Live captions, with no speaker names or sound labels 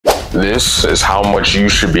This is how much you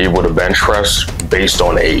should be able to bench press based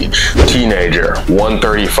on age. Teenager,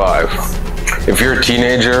 135. If you're a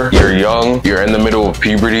teenager, you're young, you're in the middle of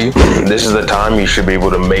puberty, this is the time you should be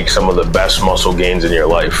able to make some of the best muscle gains in your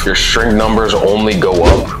life. Your strength numbers only go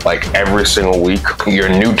up like every single week. You're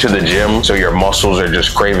new to the gym, so your muscles are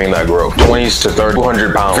just craving that growth. 20s to 30,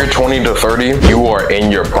 200 pounds. If you're 20 to 30, you are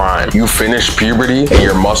in your prime. You finished puberty and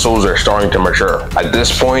your muscles are starting to mature. At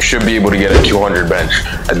this point, you should be able to get a 200 bench.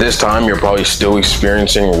 At this time, you're probably still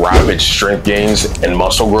experiencing rapid strength gains and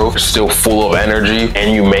muscle growth, still full of energy,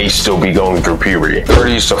 and you may still be going through puberty.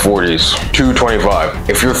 30s to 40s, 225.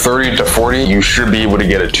 If you're 30 to 40, you should be able to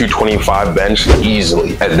get a 225 bench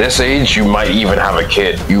easily. At this age, you might even have a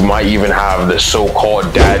kid. You might even have the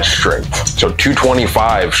so-called dad strength. So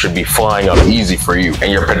 225 should be flying up easy for you,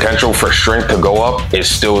 and your potential for strength to go up is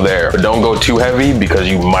still there. But don't go too heavy because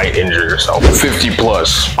you might injure yourself. 50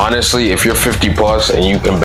 plus. Honestly, if you're 50 plus and you can